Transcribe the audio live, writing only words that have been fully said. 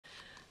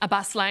A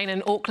bus lane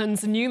in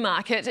Auckland's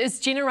Newmarket is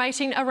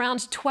generating around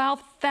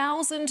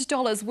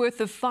 $12,000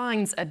 worth of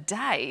fines a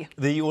day.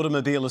 The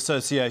Automobile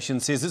Association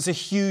says it's a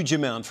huge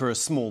amount for a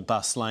small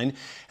bus lane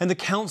and the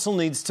council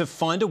needs to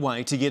find a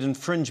way to get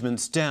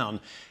infringements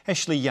down.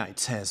 Ashley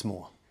Yates has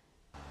more.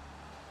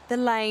 The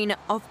lane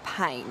of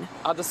pain.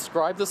 I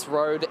describe this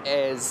road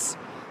as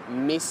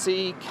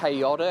messy,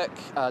 chaotic,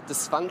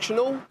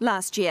 dysfunctional.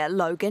 Last year,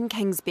 Logan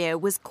Kingsbear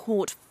was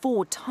caught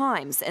 4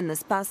 times in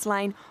this bus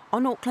lane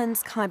on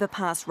Auckland's Khyber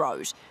Pass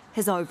Road.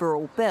 His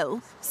overall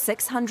bill,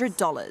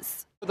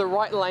 $600. The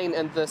right lane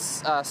in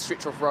this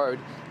stretch of road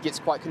gets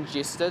quite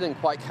congested and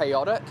quite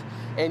chaotic,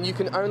 and you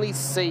can only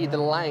see the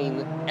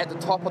lane at the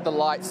top of the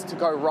lights to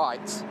go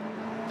right.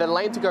 The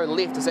lane to go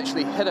left is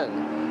actually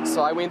hidden,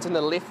 so I went in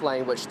the left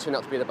lane, which turned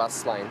out to be the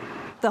bus lane.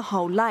 The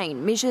whole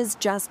lane measures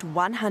just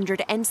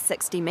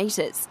 160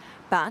 metres,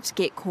 but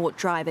get caught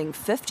driving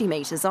 50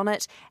 metres on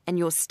it and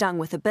you're stung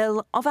with a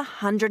bill of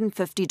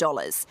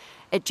 $150.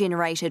 It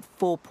generated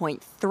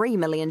 $4.3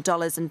 million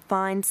in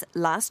fines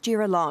last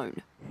year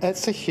alone.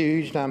 It's a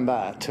huge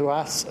number. To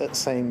us, it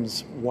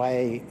seems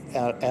way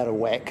out of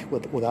whack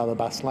with other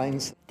bus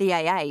lanes. The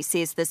AA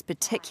says this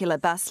particular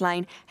bus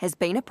lane has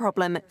been a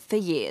problem for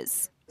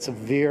years. It's a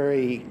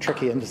very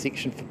tricky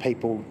intersection for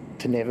people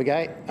to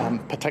navigate,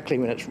 particularly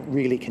when it's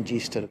really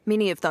congested.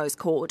 Many of those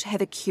caught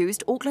have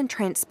accused Auckland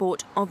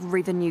Transport of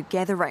revenue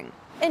gathering.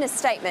 In a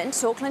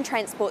statement, Auckland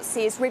Transport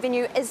says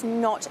revenue is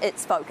not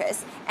its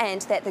focus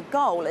and that the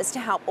goal is to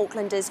help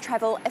Aucklanders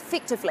travel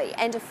effectively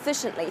and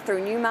efficiently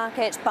through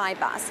Newmarket by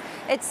bus.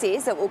 It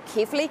says it will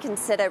carefully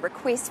consider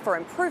requests for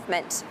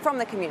improvement from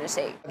the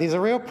community. There's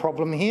a real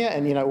problem here,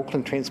 and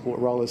Auckland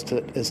Transport role is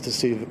to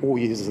serve all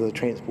users of the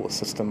transport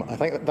system. I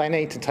think that they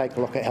need to take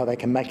a look at how they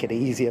can make it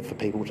easier for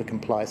people to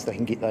comply so they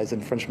can get those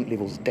infringement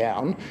levels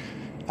down,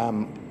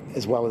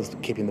 as well as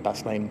keeping the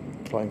bus lane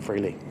flowing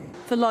freely.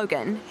 For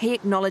Logan, he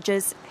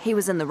acknowledges he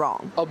was in the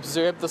wrong.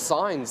 Observe the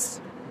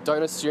signs.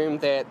 Don't assume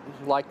that,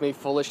 like me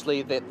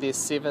foolishly, that there's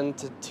 7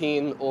 to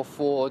 10 or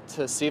 4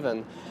 to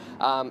 7,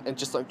 and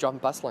just don't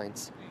jump bus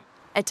lanes.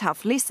 A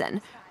tough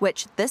lesson,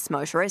 which this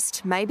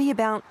motorist may be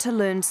about to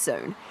learn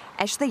soon.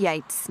 Ashley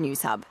Yates,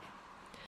 Newshub.